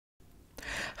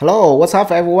Hello, what's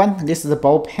up everyone? This is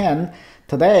Bo Pen.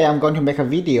 Today I'm going to make a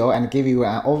video and give you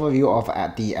an overview of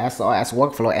the SoS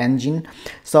workflow engine.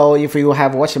 So if you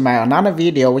have watched my another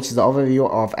video, which is the overview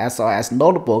of SoS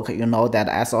notebook, you know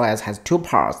that SoS has two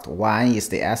parts. One is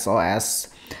the SoS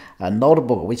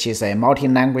notebook, which is a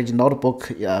multi-language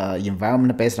notebook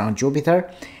environment based on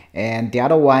Jupyter. And the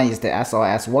other one is the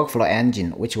SoS workflow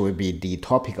engine, which will be the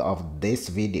topic of this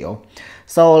video.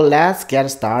 So let's get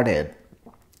started.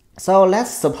 So let's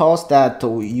suppose that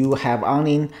you have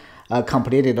only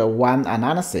completed one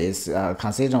analysis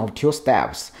consisting of two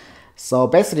steps. So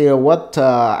basically what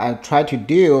I try to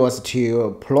do is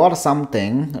to plot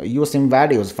something using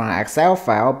values from an Excel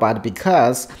file, but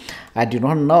because I do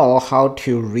not know how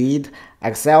to read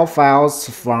Excel files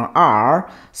from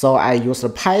R, so I use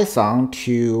Python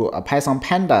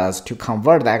pandas to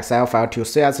convert the Excel file to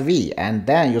CSV and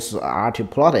then use R to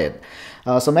plot it.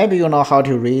 So maybe you know how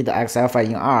to read Excel file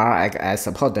in R. I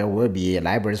suppose there will be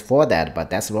libraries for that,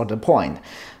 but that's not the point.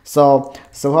 So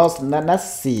suppose,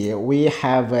 let's see, we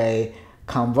have a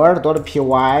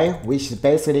convert.py, which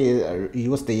basically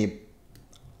use the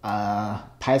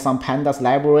Python pandas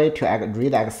library to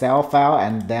read Excel file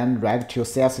and then write to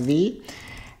CSV.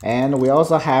 And we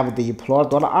also have the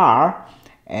plot.r,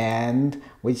 and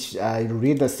which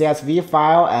read the CSV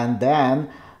file and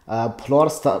then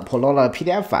plot a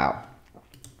PDF file.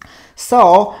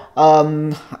 So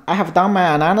I have done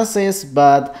my analysis,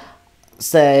 but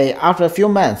say after a few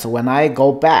months when I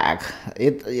go back,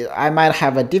 I might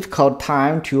have a difficult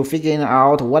time to figuring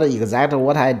out what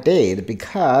I did,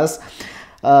 because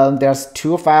there's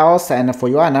two files, and for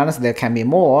your analysis there can be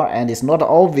more, and it's not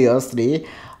obviously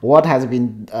what has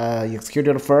been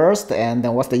executed first, and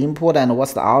then what's the input and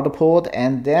what's the output.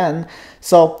 And then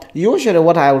so usually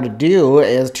what I would do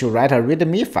is to write a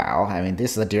readme file. I mean,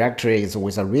 this directory is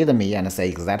with a readme, and say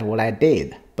exactly what I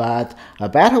did. But a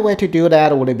better way to do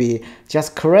that would be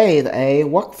just create a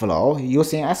workflow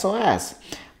using SoS,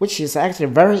 which is actually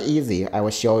very easy. I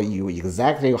will show you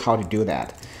exactly how to do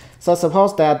that. So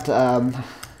suppose that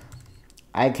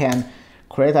I can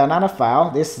create another file.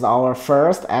 This is our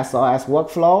first SoS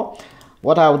workflow.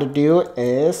 What I would do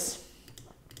is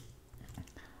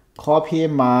copy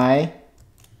my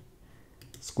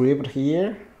script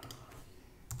here.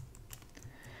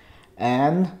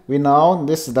 And we know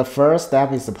this is the first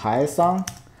step is Python,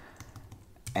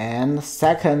 and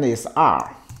second is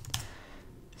R.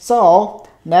 So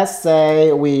let's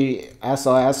say we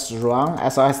SoS run.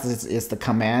 SoS is the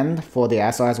command for the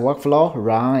SoS workflow.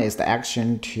 Run is the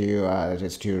action to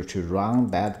run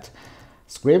that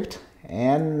script.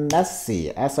 And let's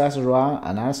see, SoS run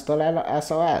and install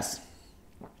SoS.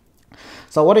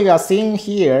 So what you are seeing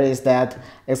here is that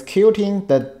executing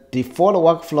the default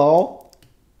workflow,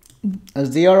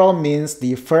 0 means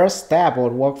the first step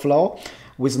of workflow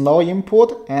with no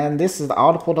input, and this is the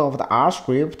output of the R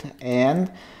script.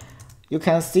 And you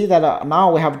can see that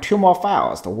now we have two more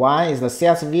files. One is the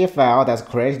CSV file that's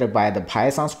created by the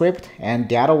Python script, and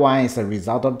the other one is the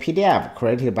result.pdf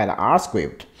created by the R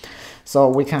script. So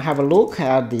we can have a look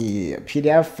at the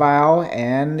PDF file,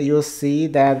 and you'll see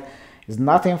that it's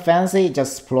nothing fancy,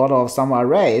 just plot of some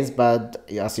arrays. But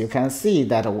as you can see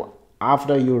that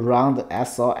after you run the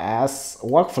SoS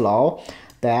workflow,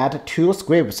 that two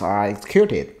scripts are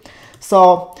executed.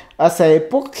 So as a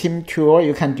bookkeeping tool,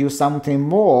 you can do something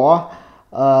more.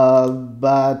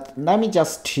 But let me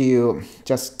just to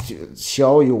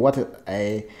show you what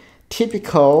a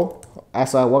typical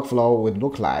SoS workflow would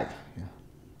look like.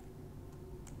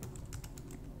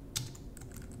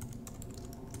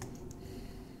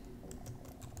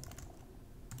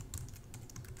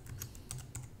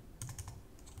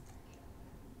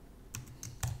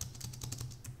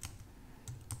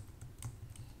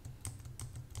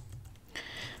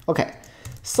 Okay,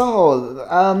 so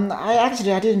I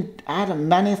didn't add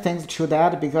many things to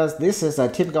that, because this is a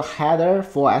typical header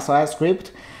for SoS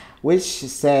script, which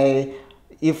say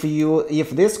if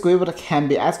this script can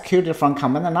be executed from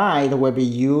command line, it will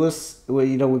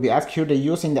be executed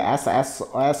using the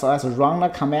SoS runner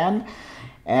command.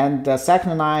 And the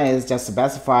second line is just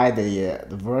specify the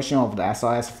version of the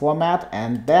SoS format,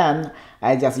 and then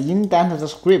I just indent the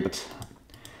script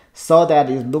so that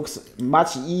it looks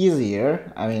much easier,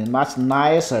 I mean much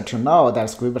nicer to know that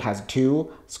script has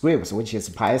two scripts, which is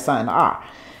Python and R.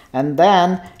 And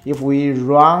then if we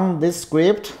run this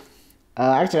script,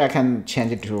 actually I can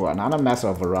change it to another method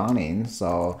of running.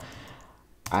 So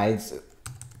if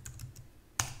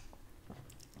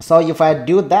I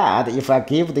do that, if I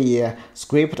give the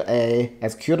script a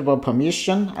executable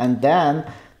permission, and then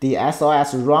the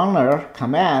SOS runner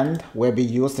command will be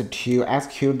used to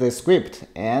execute the script.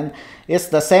 And it's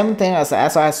the same thing as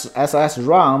SOS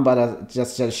run, but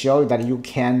just to show you that you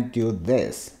can do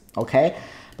this, okay?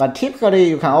 But typically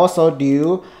you can also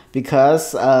do,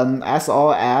 because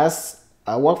SOS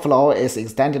workflow is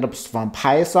extended from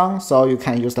Python, so you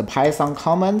can use the Python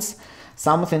comments,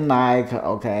 something like,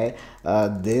 okay,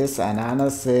 this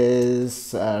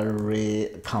analysis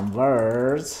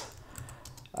converts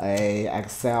a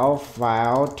Excel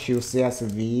file to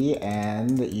CSV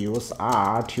and use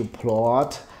R to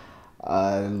plot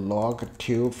a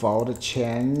log2 fold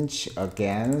change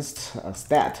against a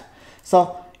stat.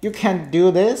 So you can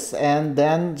do this, and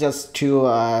then just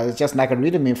like a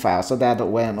README file, so that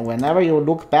whenever you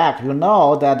look back, you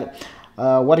know that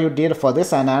what you did for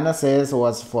this analysis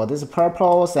was for this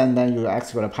purpose, and then you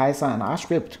execute a Python and R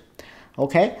script.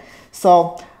 Okay,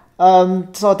 so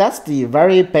that's the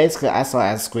very basic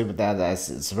SOS script.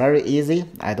 It's very easy.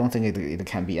 I don't think it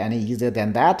can be any easier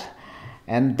than that.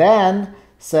 And then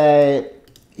say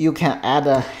you can add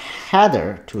a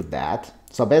header to that.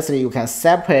 So basically you can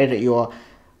separate your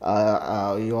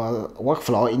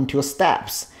workflow into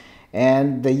steps.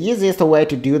 And the easiest way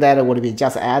to do that would be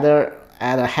just add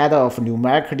a header of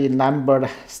numerically numbered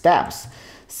steps.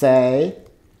 Say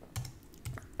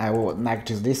I would like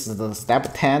to, this is the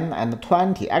step 10 and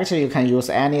 20. Actually, you can use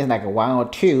any like 1 or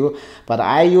 2, but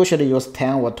I usually use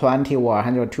 10 or 20 or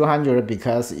 100 or 200,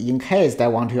 because in case I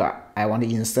want to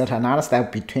insert another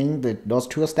step between those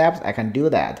two steps, I can do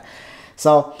that.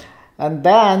 So, and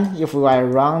then if I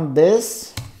run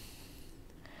this,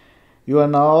 you will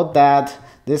know that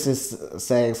this is,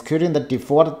 say, executing the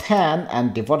default 10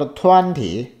 and default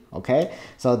 20, okay?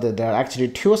 So there are actually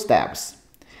 2 steps.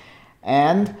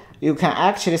 And you can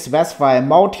actually specify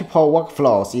multiple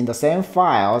workflows in the same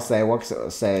file.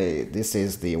 Say this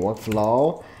is the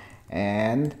workflow,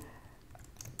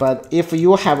 but if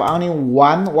you have only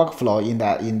one workflow in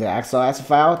the SOS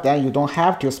file, then you don't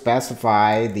have to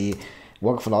specify the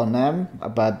workflow name.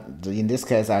 But in this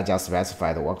case, I just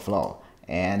specify the workflow.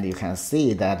 And you can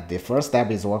see that the first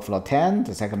step is workflow 10,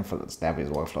 the second step is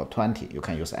workflow 20. You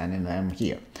can use any name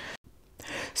here.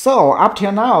 So up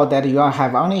till now that you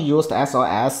have only used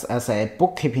SOS as a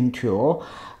bookkeeping tool,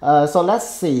 so let's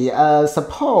see,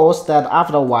 suppose that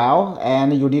after a while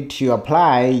and you need to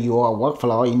apply your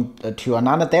workflow to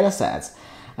another dataset.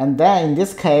 And then in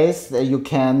this case, you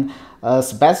can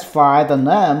specify the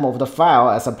name of the file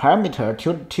as a parameter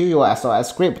to your SOS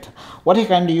script. What you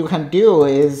can do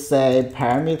is say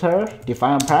define a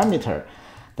parameter.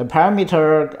 The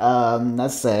parameter,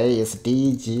 let's say, is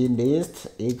dglist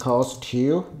equals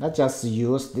to, let's just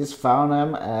use this file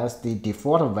name as the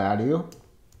default value.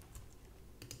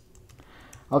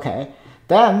 Okay,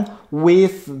 then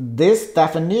with this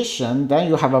definition, then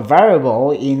you have a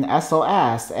variable in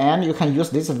SOS, and you can use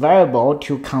this variable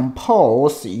to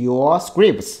compose your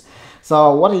scripts.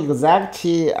 So what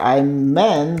exactly I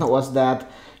meant was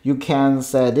that you can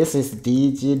say this is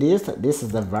dglist, this is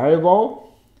the variable.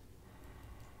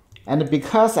 And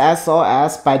because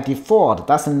SOS by default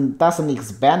doesn't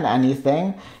expand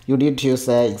anything, you need to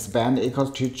say expand equals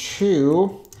to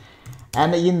true.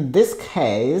 And in this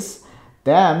case,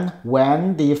 then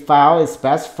when the file is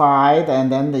specified,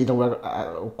 and then it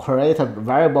will create a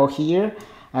variable here,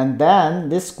 and then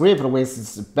this script will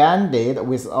expanded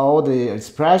with all the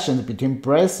expressions between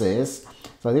braces.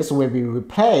 So this will be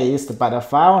replaced by the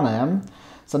file name.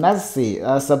 So let's see.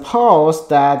 Suppose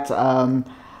that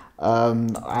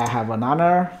I have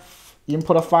another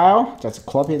input file, just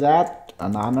copy that,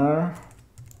 another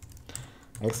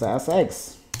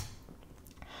XSX,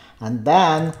 and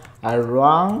then I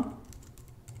run,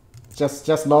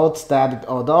 just note that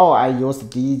although I use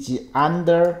dg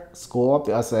underscore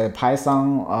as a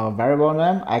Python variable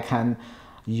name, I can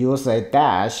use a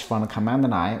dash from the command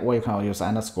line, or you can use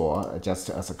underscore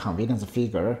just as a convenience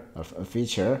feature.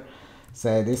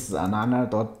 Say this is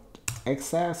another.xss.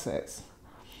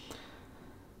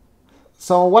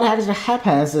 So what actually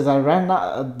happens is that right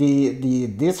now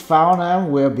this file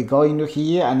name will be going to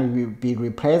here and will be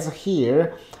replaced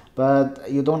here, but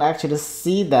you don't actually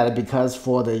see that because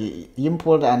for the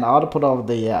input and output of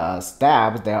the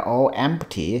steps, they're all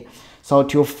empty. So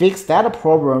to fix that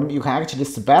problem, you can actually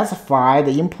specify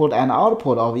the input and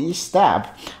output of each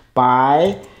step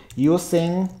by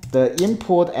using the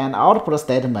input and output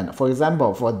statement. For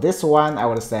example, for this one, I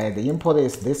would say the input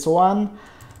is this one.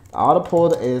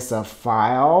 Output is a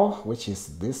file, which is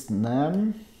this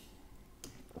name.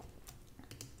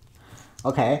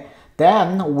 Okay,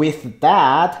 then with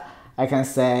that, I can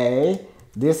say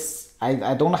this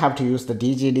I don't have to use the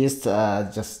digit list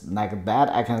just like that.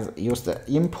 I can use the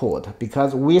input,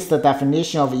 because with the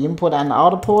definition of input and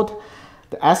output,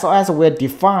 the SOS will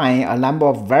define a number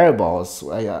of variables,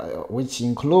 which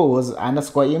includes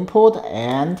underscore input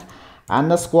and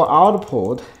underscore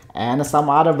output, and some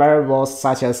other variables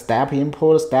such as step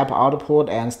input, step output,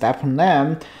 and step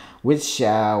name, which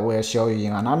we'll show you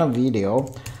in another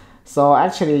video. So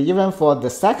actually, even for the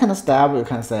second step, you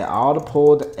can say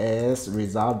output is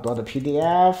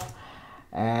result.pdf,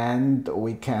 and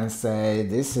we can say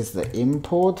this is the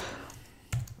input,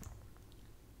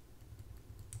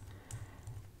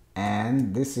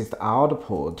 and this is the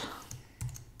output.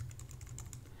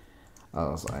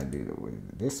 Oh, so I did it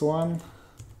with this one.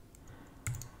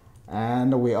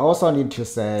 And we also need to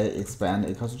say expand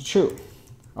equals to true.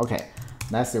 Okay,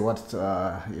 let's see what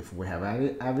if we have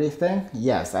everything.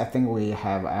 Yes, I think we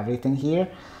have everything here.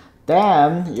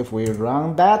 Then if we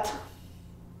run that,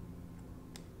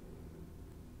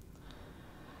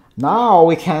 now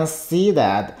we can see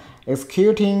that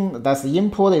executing that the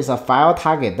input is a file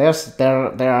target.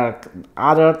 There are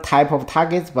other type of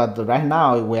targets, but right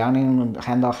now we only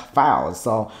handle files.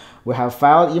 So we have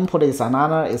file input is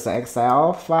another, is an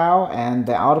Excel file, and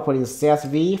the output is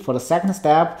CSV. For the second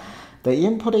step, the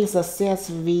input is a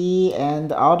CSV and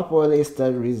the output is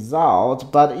the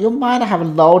result. But you might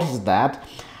have noticed that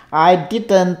I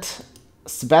didn't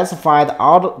specify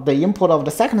the input of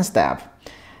the second step.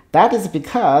 That is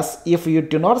because if you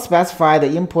do not specify the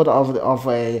input of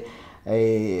a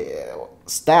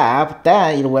step,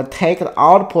 then it will take the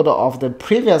output of the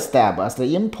previous step as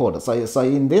the input. So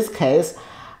in this case,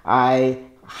 I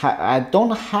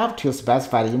don't have to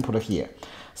specify the input here.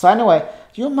 So anyway,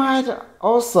 you might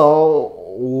also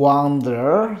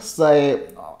wonder, say,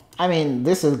 I mean,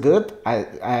 this is good. I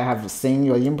have seen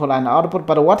your input and output,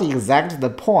 but what is exactly the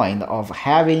point of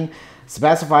having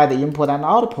specify the input and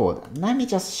output? Let me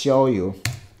just show you.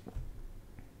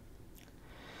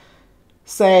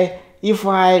 Say, if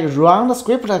I run the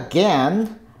script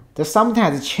again, there's something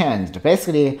has changed.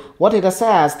 Basically, what it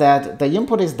says that the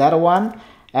input is that one,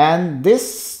 and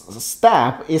this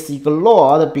step is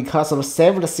ignored because of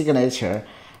saved signature.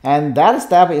 And that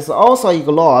step is also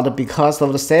ignored because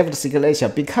of the saved signature,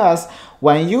 because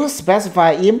when you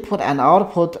specify input and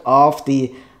output of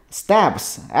the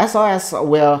steps, SOS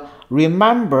will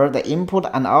remember the input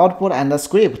and output and the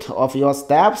script of your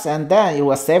steps, and then it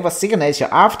will save a signature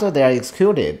after they are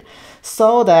executed,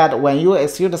 so that when you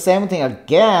execute the same thing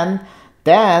again,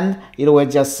 then it will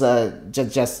just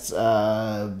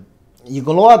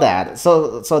ignore that.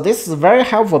 So this is very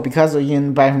helpful, because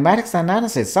in bioinformatics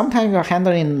analysis, sometimes you're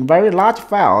handling very large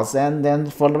files, and then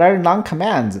for very long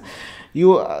commands,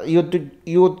 you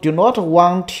do not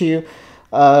want to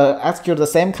execute the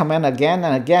same command again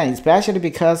and again, especially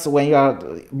because when you are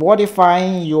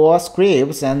modifying your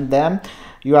scripts, and then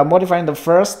you are modifying the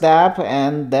first step,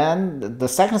 and then the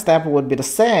second step would be the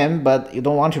same, but you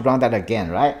don't want to run that again,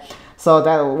 right? So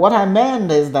that what I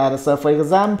meant is that, so for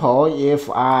example, if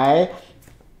I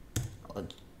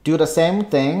do the same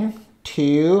thing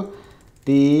to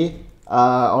the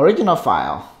original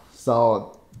file,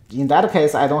 so in that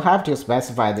case, I don't have to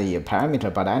specify the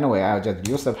parameter, but anyway, I'll just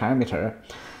use the parameter.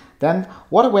 Then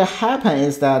what will happen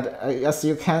is that, as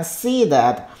you can see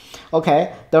that,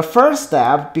 okay, the first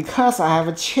step, because I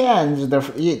have changed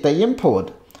the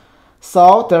input,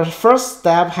 so the first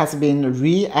step has been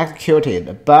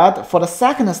re-executed. But for the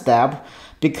second step,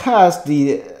 because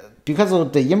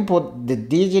of the input, the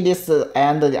digit list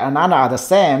and the another are the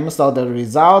same, so the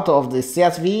result of the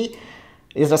CSV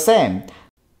is the same.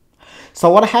 So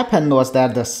what happened was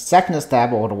that the second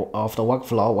step of the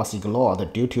workflow was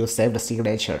ignored due to saved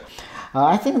signature.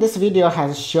 I think this video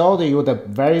has showed you the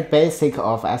very basic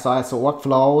of SoS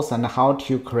workflows and how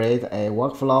to create a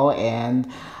workflow and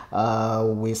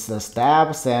with the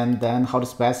steps, and then how to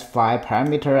specify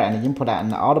parameter and input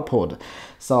and output.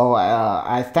 So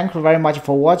I thank you very much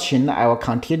for watching. I will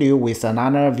continue with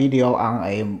another video on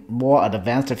a more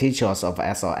advanced features of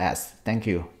SoS. Thank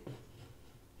you.